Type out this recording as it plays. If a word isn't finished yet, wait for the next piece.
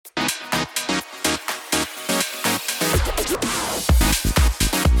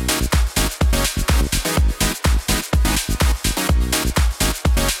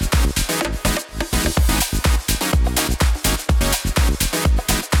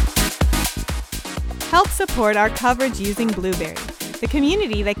Help support our coverage using Blueberry, the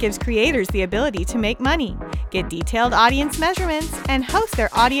community that gives creators the ability to make money, get detailed audience measurements, and host their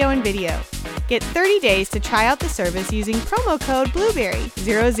audio and video. Get 30 days to try out the service using promo code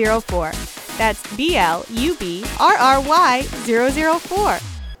Blueberry004. That's BLUBRRY004.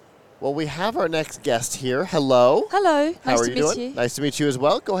 Well, we have our next guest here. Hello. Hello. How nice are to you meet doing? you. Nice to meet you as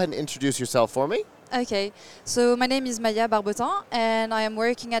well. Go ahead and introduce yourself for me. Okay, so my name is Maya Barbotin, and I am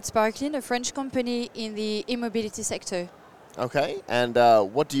working at Sparklin, a French company in the e-mobility sector. Okay, and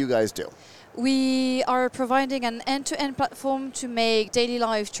what do you guys do? We are providing an end-to-end platform to make daily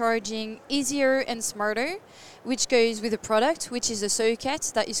life charging easier and smarter, which goes with a product, which is a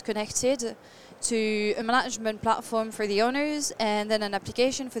socket that is connected to a management platform for the owners and then an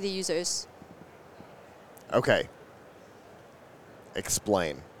application for the users. Okay.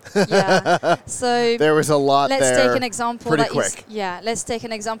 Explain. Yeah. So there was a lot there. Let's take an example pretty that quick. let's take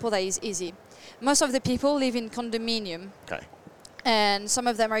an example that is easy. Most of the people live in condominium. Okay. And some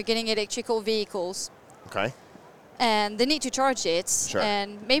of them are getting electrical vehicles. Okay. And they need to charge it. Sure.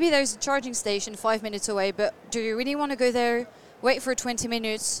 And maybe there's a charging station 5 minutes away, but do you really want to go there, wait for 20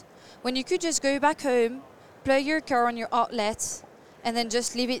 minutes, when you could just go back home, plug your car on your outlet, and then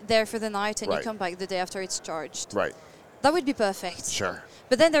just leave it there for the night, and Right. you come back the day after it's charged? Right. That would be perfect. Sure.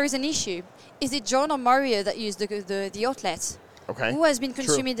 But then there is an issue. Is it John or Mario that used the outlet? Okay. Who has been True.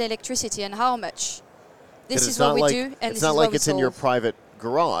 consuming the electricity and how much? This is it's what not we like, do, and it's this not is like what we it's in your solve. private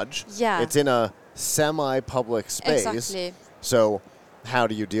garage. Yeah. It's in a semi-public space. Exactly. So how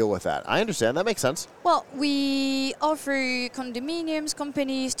do you deal with that? I understand. That makes sense. Well, we offer condominiums,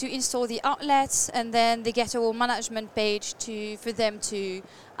 companies to install the outlets, and then they get a whole management page for them to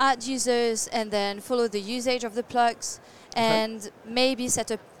add users and then follow the usage of the plugs, and maybe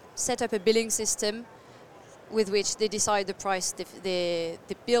set up a billing system with which they decide the price they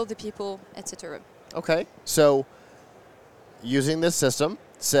bill the people, etc. Okay. So using this system,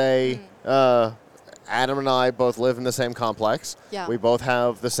 say Adam and I both live in the same complex. Yeah. We both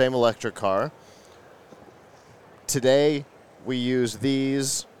have the same electric car. Today we use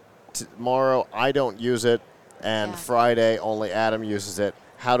these. Tomorrow I don't use it, and Friday only Adam uses it.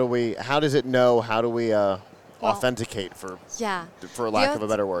 How does it know? How do we authenticate for lack of a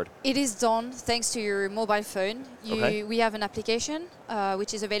better word? It is done thanks to your mobile phone. We have an application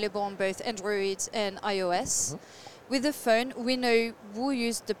which is available on both Android and iOS. With the phone, we know who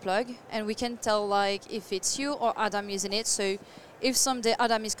used the plug, and we can tell like if it's you or Adam using it. So if someday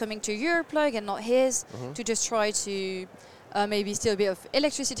Adam is coming to your plug and not his, to just try to maybe steal a bit of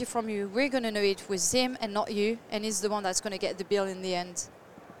electricity from you, we're going to know it was him and not you, and he's the one that's going to get the bill in the end.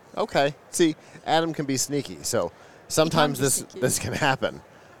 Okay. See, Adam can be sneaky, so sometimes this can happen.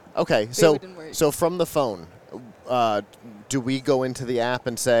 Okay, so from the phone, do we go into the app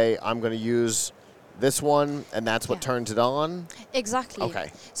and say, I'm going to use this one, and that's what turns it on? Exactly.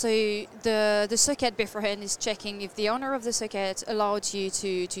 Okay. So the socket beforehand is checking if the owner of the socket allowed you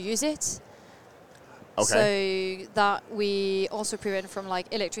to use it. Okay. So that we also prevent from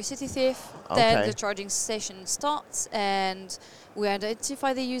like electricity thief. Then the charging session starts, and we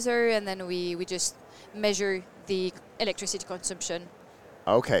identify the user, and then we just measure the electricity consumption.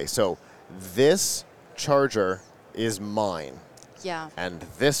 Okay, so this charger is mine. Yeah. And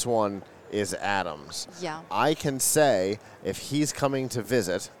this one is Adam's. Yeah. I can say if he's coming to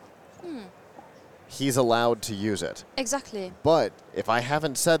visit, he's allowed to use it. Exactly. But if I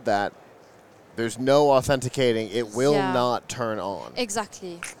haven't said that, there's no authenticating. It will not turn on.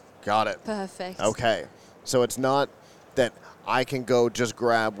 Exactly. Got it. Perfect. Okay. So it's not that I can go just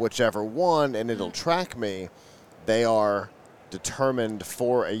grab whichever one and it'll track me. They are determined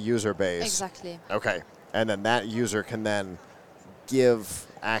for a user base. Exactly. Okay. And then that user can then give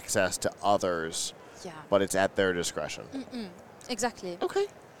access to others. Yeah. But it's at their discretion. Exactly. Okay.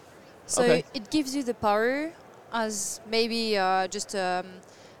 So it gives you the power as maybe just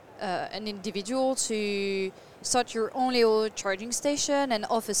an individual to start your own little charging station and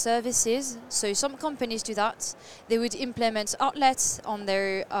offer services. So some companies do that. They would implement outlets on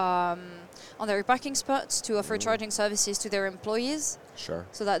their parking spots to offer charging services to their employees. Sure.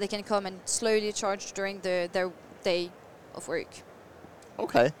 So that they can come and slowly charge during their day of work.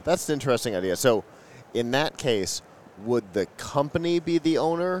 Okay, that's an interesting idea. So in that case, would the company be the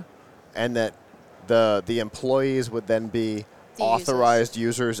owner, and that the employees would then be the authorized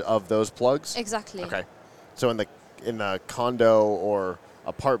users of those plugs? Exactly. Okay. So in the condo or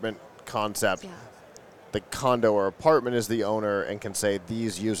apartment concept, the condo or apartment is the owner and can say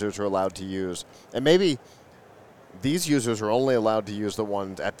these users are allowed to use. And maybe these users are only allowed to use the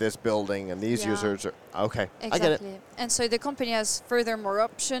ones at this building, and these users are... Okay, exactly. I get it. And so the company has furthermore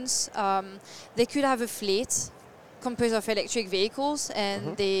options. They could have a fleet composed of electric vehicles,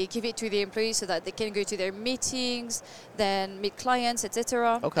 and they give it to the employees so that they can go to their meetings, then meet clients,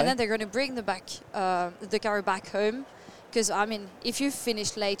 etc. Okay. And then they're going to bring the car back home. Because, I mean, if you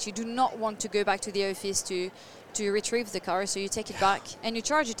finish late, you do not want to go back to the office to retrieve the car, so you take it back and you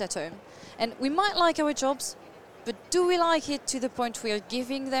charge it at home. And we might like our jobs, but do we like it to the point we are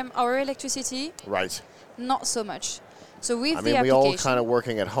giving them our electricity? Right. Not so much. So with I the mean, we application, all kind of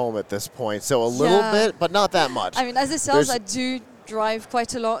working at home at this point, so a little bit, but not that much. I mean, as a sales, I do drive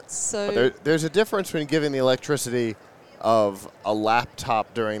quite a lot, so... There's a difference between giving the electricity of a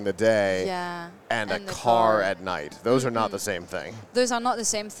laptop during the day and a car at night. Those are not the same thing. Those are not the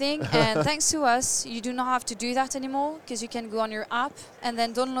same thing, and thanks to us, you do not have to do that anymore, because you can go on your app and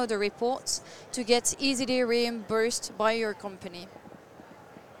then download the reports to get easily reimbursed by your company.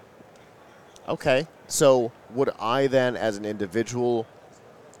 Okay, so would I then, as an individual,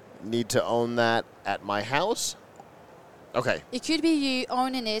 need to own that at my house? Okay. It could be you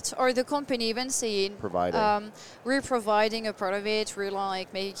owning it, or the company even saying, we're providing a part of it, we're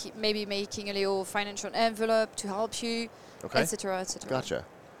like maybe making a little financial envelope to help you, etc., etc. Gotcha.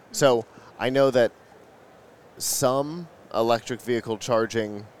 So I know that some electric vehicle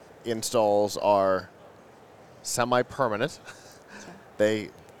charging installs are semi-permanent.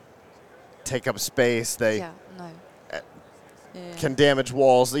 They take up space. They can damage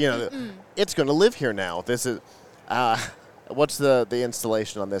walls. You know, it's going to live here now. This is. What's the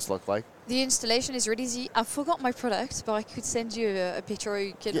installation on this look like? The installation is really easy. I forgot my product, but I could send you a picture.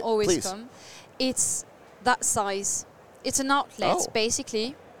 You can always come. It's that size. It's an outlet,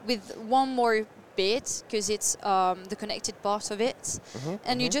 basically, with one more bit, because it's the connected part of it.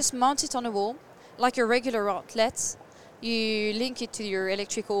 And you just mount it on a wall, like a regular outlet. You link it to your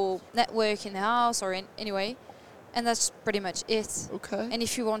electrical network in the house or anyway. And that's pretty much it. Okay. And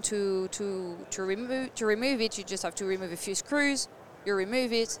if you want to remove it, you just have to remove a few screws. You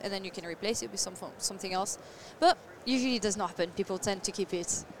remove it, and then you can replace it with something else. But usually it does not happen. People tend to keep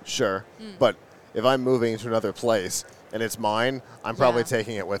it. Sure. But if I'm moving to another place and it's mine, I'm probably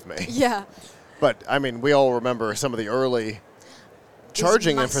taking it with me. Yeah. But I mean, we all remember some of the early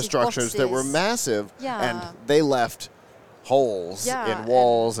charging infrastructures that were massive, and they left holes in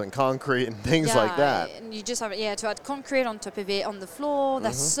walls and concrete and things like that. And you just have to add concrete on top of it on the floor.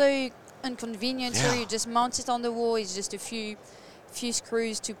 That's so inconvenient. So you just mount it on the wall. It's just a few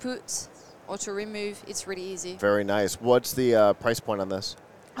screws to put or to remove. It's really easy. Very nice. What's the price point on this?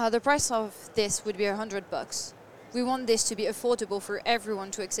 The price of this would be $100. We want this to be affordable for everyone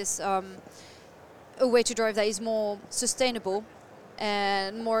to access a way to drive that is more sustainable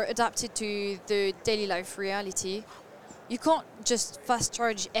and more adapted to the daily life reality. You can't just fast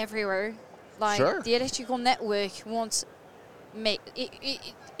charge everywhere. Like the electrical network won't make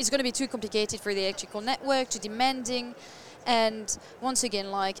it's going to be too complicated for the electrical network, too demanding. And once again,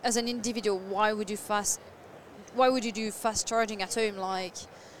 like as an individual, why would you do fast charging at home? Like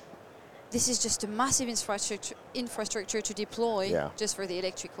this is just a massive infrastructure to deploy just for the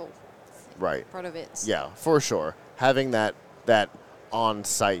electrical part of it. Yeah, for sure. Having that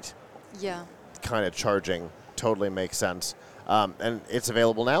on-site kind of charging totally makes sense. And it's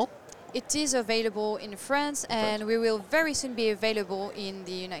available now? It is available in France, and we will very soon be available in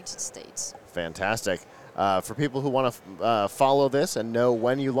the United States. Fantastic. For people who want to follow this and know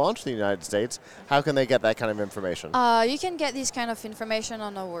when you launch in the United States, how can they get that kind of information? You can get this kind of information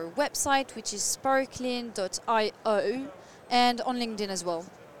on our website, which is sparklin.io, and on LinkedIn as well.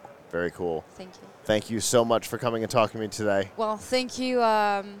 Very cool. Thank you. Thank you so much for coming and talking to me today. Well, thank you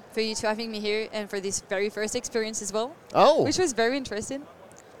for you two having me here and for this very first experience as well. Oh. Which was very interesting.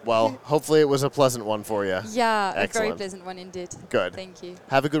 Well, hopefully it was a pleasant one for you. Yeah, excellent. A very pleasant one indeed. Good. Thank you.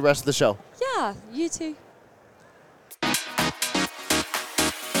 Have a good rest of the show. Yeah, you too.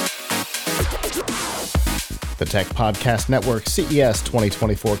 The Tech Podcast Network CES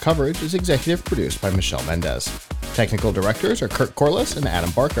 2024 coverage is executive produced by Michelle Mendez. Technical directors are Kurt Corliss and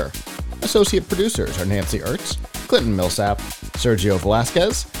Adam Barker. Associate producers are Nancy Ertz, Clinton Millsap, Sergio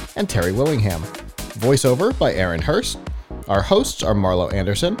Velasquez, and Terry Willingham. Voiceover by Aaron Hurst. Our hosts are Marlo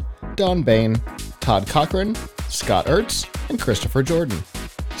Anderson, Don Bain, Todd Cochran, Scott Ertz, and Christopher Jordan.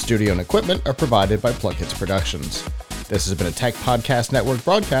 Studio and equipment are provided by Plug Hits Productions. This has been a Tech Podcast Network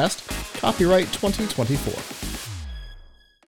broadcast, copyright 2024.